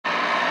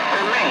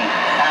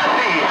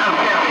I'm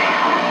Timmy.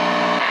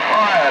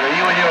 All right, are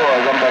you and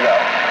yours? I'm back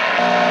out.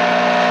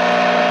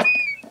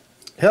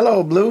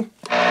 Hello, Blue.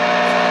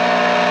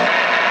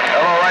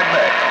 Hello, right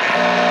back.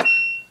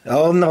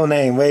 Oh, no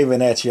name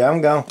waving at you. I'm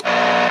gone.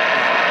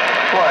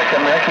 Why,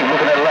 come here. I keep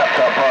looking at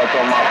laptop parts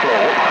on my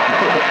floor.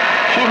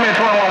 Shoot me a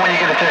 21 when you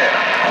get a chance.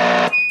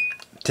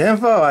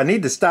 10-4, I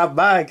need to stop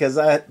by because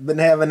I've been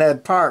having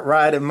that part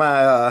ride in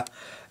my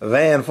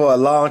van for a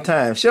long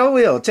time. Sure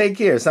will. Take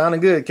care. Sounding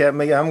good, Captain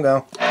Miggy. I'm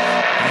gone. Boy,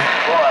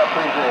 I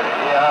appreciate it.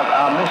 Yeah,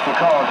 I missed your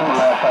call too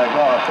last night.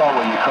 I saw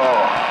when you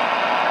called.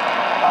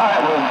 All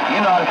right, well, you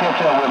know how to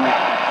catch up with me.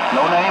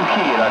 No name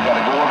kid. I got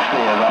to go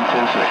upstairs. I'm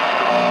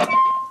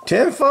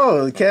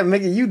 10-6. 10-4, Captain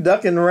Miggy, you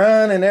duck and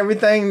run and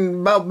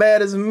everything about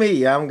bad as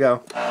me. I'm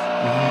gone.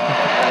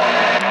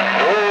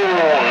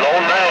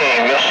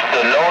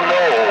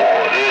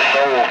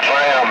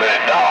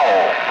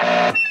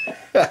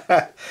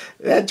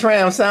 That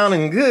tram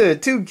sounding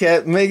good too,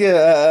 Cat Miggy.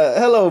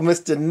 Hello,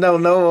 Mr.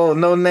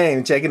 No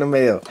name. Checking the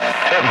mail.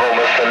 Tempo,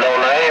 Mr. No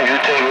Name. You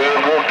take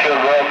real good care.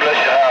 God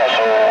bless your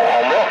household.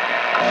 I'm up.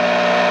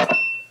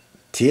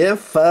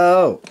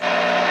 Tiffo.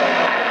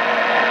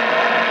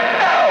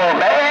 Oh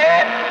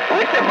man,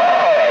 with the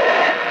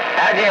boys.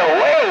 I just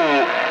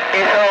wait.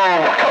 It's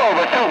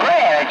October 2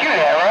 grand that you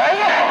have,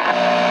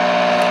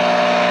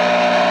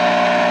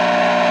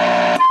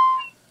 right?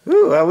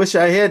 Ooh, I wish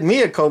I had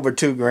me a Cobra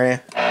 2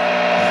 grand.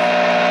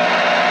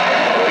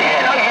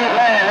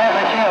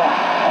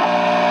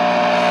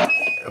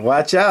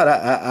 Watch out!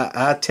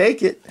 I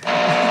take it. Oh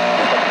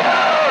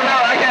no!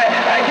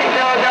 I keep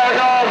those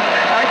doggone.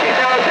 I keep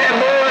those pit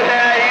bulls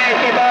and I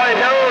keep all the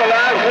doors. A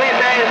lot of sweet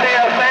things stay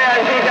upstairs.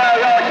 I keep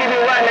doggone. Keep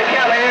you running the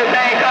camera.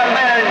 Everything come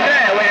back and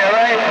drive with it,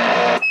 right?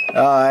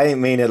 Oh, I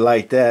ain't mean it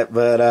like that,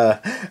 but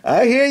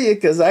I hear you,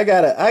 cause I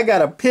got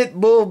a pit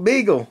bull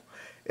beagle.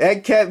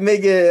 That Cat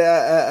Miggy,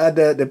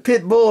 the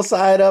pit bull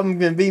side of him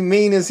can be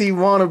mean as he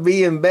wanna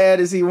be and bad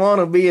as he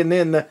wanna be, and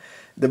then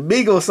the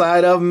beagle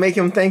side of him make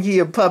him think he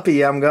a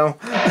puppy. I'm going.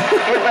 But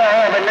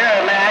no,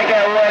 man, I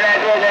got one out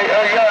there that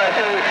yours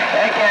too.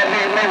 That Cat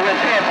Miggy made with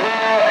pit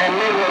bull and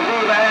made with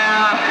beaver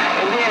hound,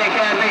 and then that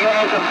Cat Miggy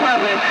has a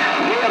puppy.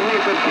 Give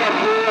me some pit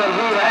bull and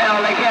beaver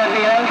hound. That Cat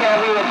Miggy, that Cat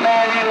Miggy was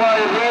bad he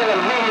wanted to be,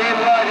 and big he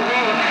wanted to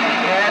be.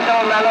 And I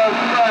told my little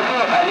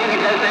son, you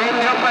can just say,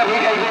 no puppy, you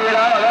can't give it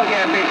all. That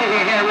Cat Miggy,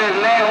 you can't really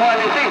land one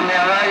and six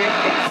now, right?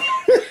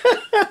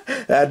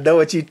 I know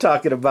what you're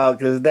talking about,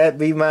 because that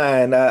be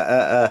mine.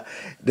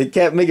 The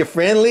Cat Miggy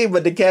friendly,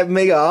 but the Cat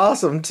Miggy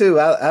awesome too.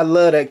 I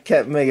love that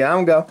Cat Miggy.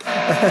 I'm going.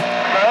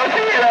 I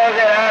see you.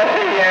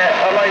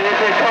 I'm like, you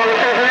say total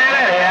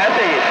I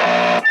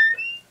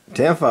see you.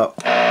 10-4.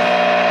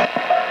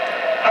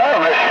 Oh,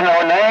 Mr.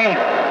 No Name.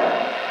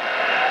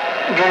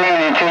 Good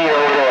evening to you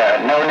over there.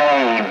 No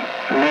Name.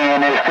 Me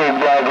and this big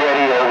black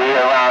radio over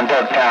here around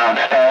Ducktown.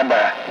 Stand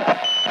by.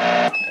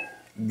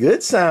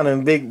 Good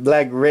sounding big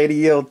black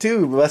radio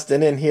too,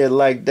 busting in here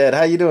like that.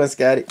 How you doing,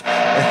 Scotty?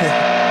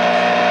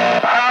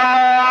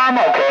 I'm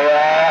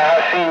okay.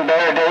 I've seen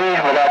better days,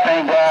 but I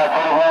thank God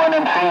for the one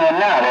I'm seeing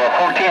now. They're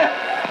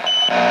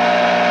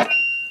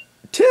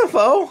 410.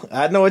 10-4.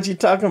 I know what you're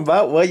talking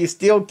about. Well, you're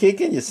still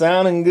kicking. You're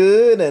sounding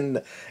good,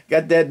 and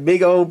got that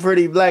big old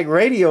pretty black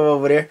radio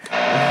over there.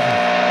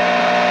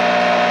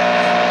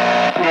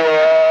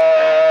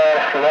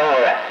 Yes,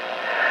 Lord.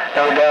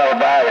 No doubt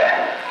about it.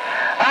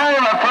 I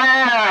am a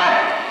friend.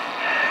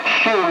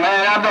 Shoot,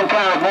 man, I've been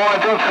kind of going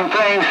through some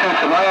things since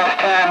the last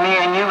time me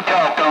and you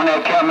talked on that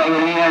camera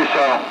again,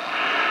 so,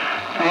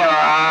 you know,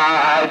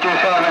 I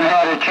just haven't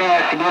had a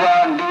chance to get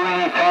out and do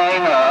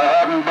anything, or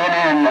haven't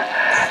been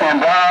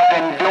involved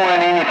in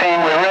doing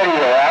anything with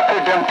radio. I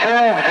put them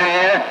tubes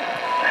in.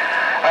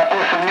 I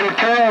put some new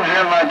tubes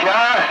in my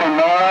Johnson,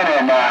 man,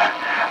 and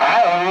I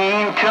ain't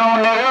even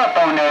tuned it up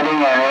on that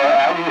end.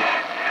 I just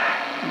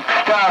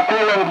started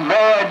feeling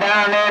bad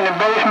down there in the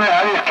basement.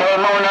 I just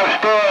came on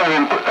upstairs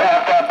and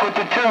after I put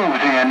the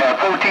tubes in there,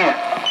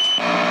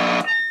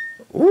 410.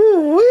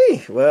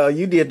 Ooh-wee. Well,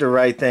 you did the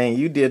right thing.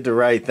 You did the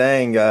right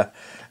thing. Got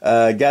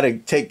to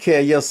take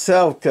care of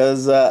yourself,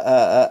 because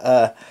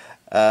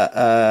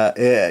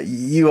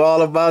you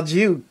all about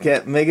you,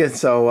 Cat Miggy.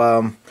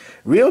 So,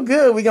 real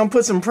good. We're going to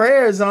put some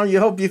prayers on you.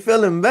 Hope you're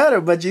feeling better,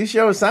 but you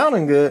sure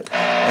sounding good.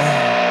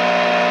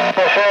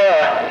 Yes,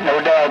 sir. No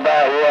doubt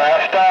about it. Well,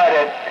 I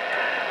started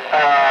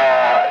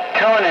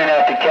tuning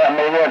at the Cat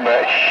Miggy,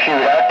 but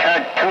shoot, I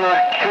turned two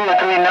or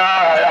three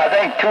knobs. I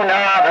think 2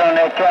 knobs on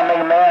that Cat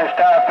Miggy, man.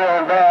 Started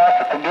feeling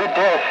bad. I forget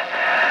this.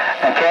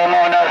 And came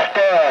on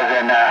upstairs,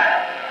 and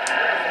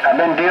I've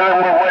been dealing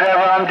with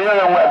whatever I'm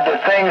dealing with, the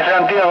things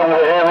I'm dealing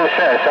with ever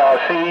since.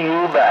 I'll see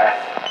you back.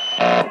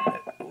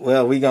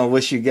 Well, we're going to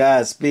wish you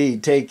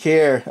Godspeed. Take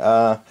care.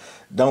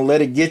 Don't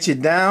let it get you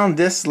down.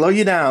 Just slow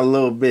you down a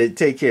little bit.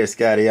 Take care,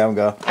 Scotty. I'm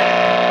going.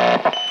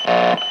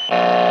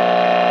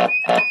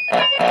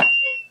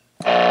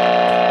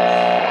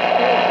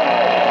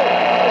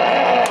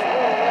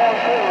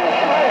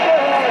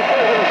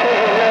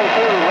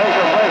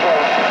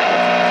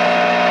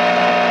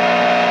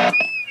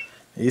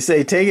 You You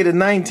say take it to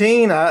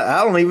 19?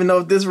 I don't even know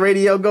if this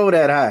radio go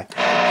that high.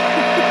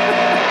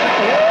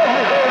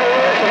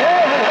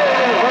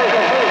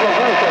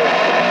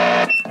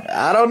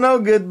 I don't know,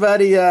 good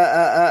buddy.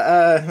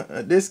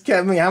 This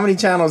kept me. How many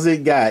channels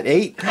it got?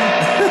 8?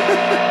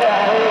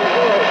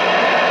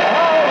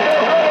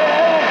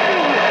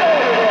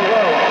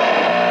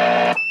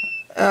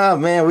 Oh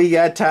man, we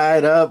got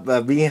tied up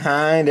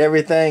behind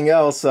everything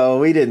else, so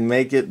we didn't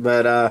make it.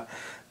 But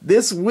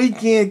this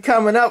weekend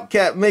coming up,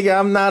 Cap Migga,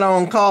 I'm not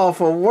on call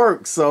for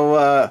work,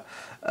 so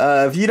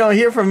if you don't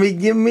hear from me,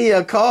 give me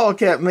a call,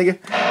 Cap Migga.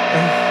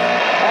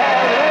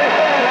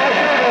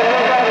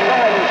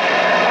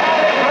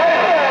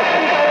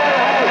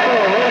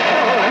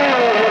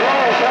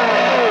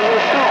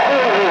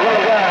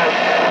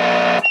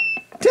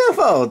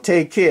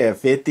 Take care.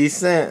 50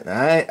 cents.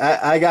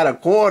 I got a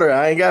quarter.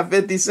 I ain't got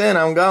 50 cents.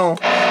 I'm gone.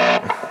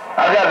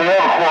 I got the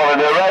other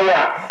quarter there,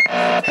 right?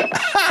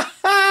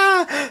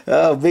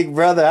 Oh, big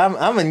brother,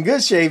 I'm in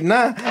good shape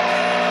now.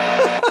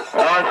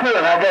 Oh, good.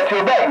 I got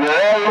your back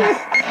there,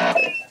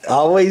 right?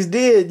 Always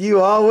did.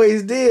 You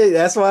always did.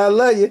 That's why I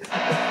love you.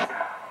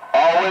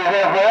 Always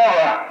there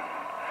forever.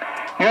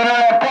 You know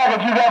that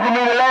package you got for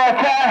me the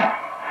last time?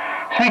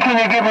 See, can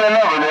you give me a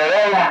number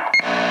there, right?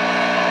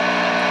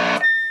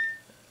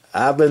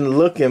 I've been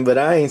looking, but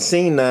I ain't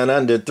seen none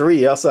under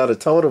 3. Else I'd have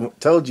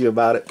told you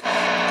about it.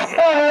 Oh,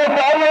 no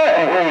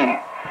problem.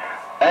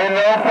 Ain't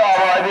no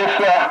problem. I just,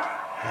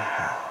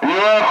 you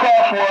run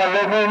across one,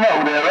 let me know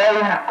there,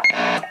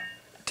 right?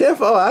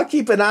 Tenfold, I'll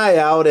keep an eye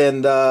out,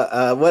 and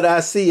what I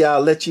see,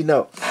 I'll let you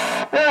know.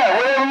 Yeah,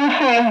 whatever you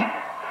see,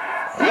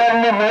 let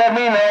me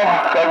know,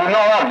 because there's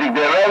no object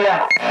there,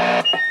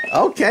 right?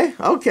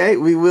 Okay,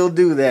 we will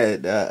do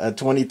that.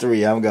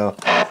 23, I'm going.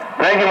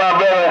 Thank you, my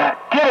brother.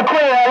 Get a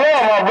queen I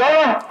love, my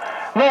brother.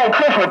 Merry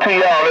Christmas to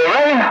y'all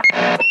there,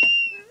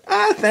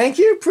 right? Thank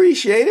you.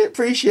 Appreciate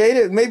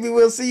it. Maybe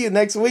we'll see you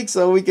next week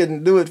so we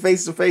can do it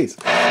face to face.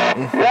 Yeah.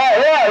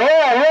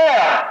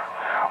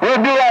 We'll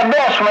do our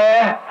best,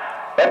 man.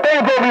 That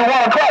thing's gonna be 1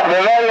 o'clock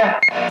there,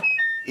 right?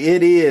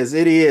 It is.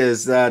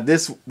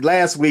 This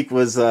last week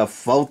was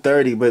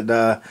 4:30,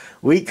 but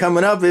week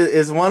coming up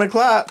is 1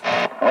 o'clock.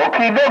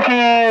 Okie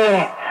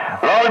dokie.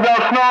 Long as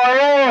don't snow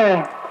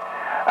in.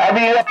 I'll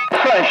be up in the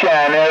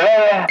sunshine there,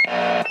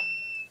 right?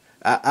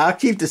 I'll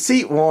keep the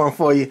seat warm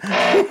for you. Please do.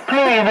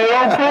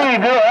 I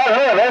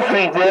love that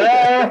seat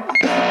there.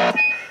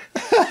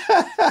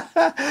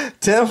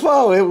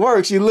 Tenfold, it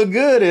works. You look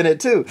good in it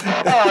too. Oh,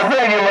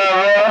 thank you, my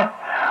brother.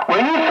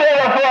 When you say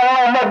that for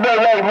a mud duck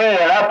like me,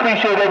 and I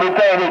appreciate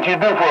everything that you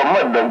do for a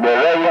mud duck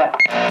there, right?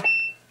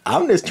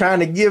 I'm just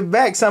trying to give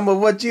back some of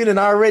what you done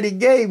already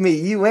gave me.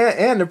 You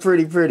and the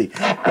pretty. Go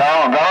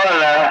on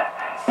now.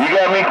 You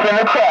got me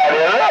finna cry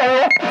there,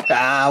 right?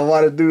 I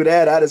want to do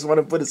that. I just want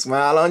to put a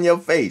smile on your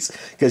face.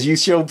 Because you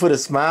sure put a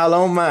smile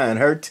on mine.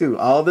 Her too.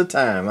 All the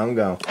time. I'm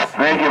gone.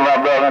 Thank you, my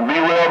brother. Be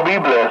well, be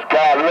blessed.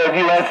 God loves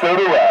you, and so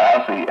do I.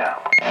 I'll see ya.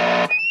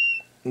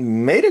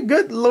 May the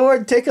good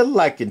Lord take a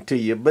liking to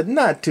you, but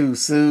not too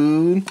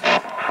soon. 14.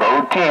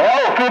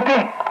 Oh, 50.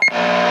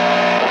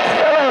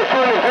 Hello,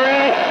 23.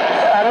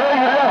 I know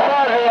you love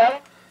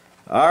Father.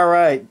 All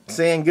right.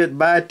 Saying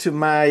goodbye to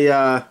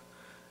my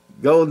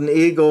Golden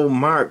Eagle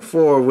Mark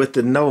IV with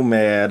the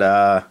Nomad.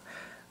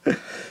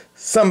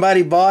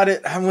 Somebody bought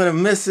it. I'm going to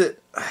miss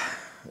it.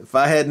 If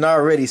I hadn't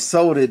already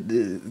sold it,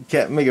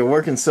 kept making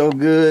working so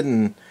good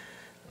and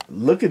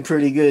looking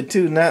pretty good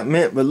too. Not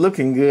mint, but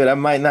looking good. I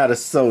might not have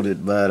sold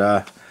it, but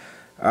I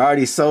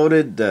already sold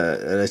it.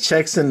 The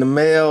check's in the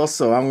mail,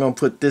 so I'm going to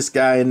put this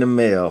guy in the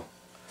mail.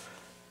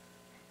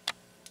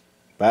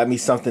 Buy me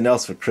something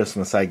else for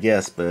Christmas, I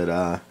guess,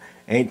 but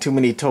ain't too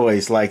many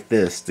toys like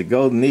this. The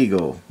Golden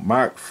Eagle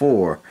Mark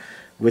IV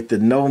with the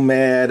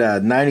Nomad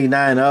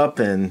 99 up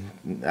and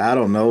I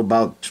don't know,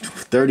 about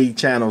 30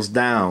 channels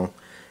down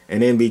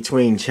and in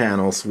between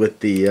channels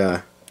with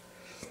the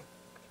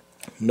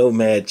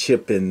Nomad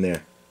chip in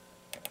there.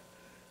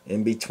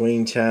 In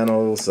between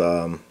channels,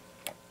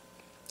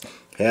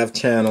 half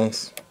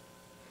channels.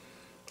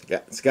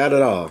 It's got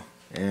it all.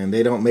 And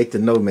they don't make the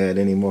Nomad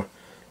anymore.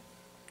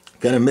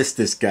 Gonna miss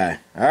this guy.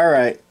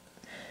 Alright.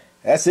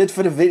 That's it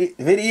for the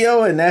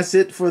video, and that's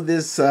it for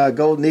this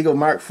Golden Eagle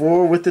Mark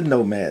IV with the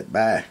Nomad.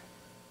 Bye.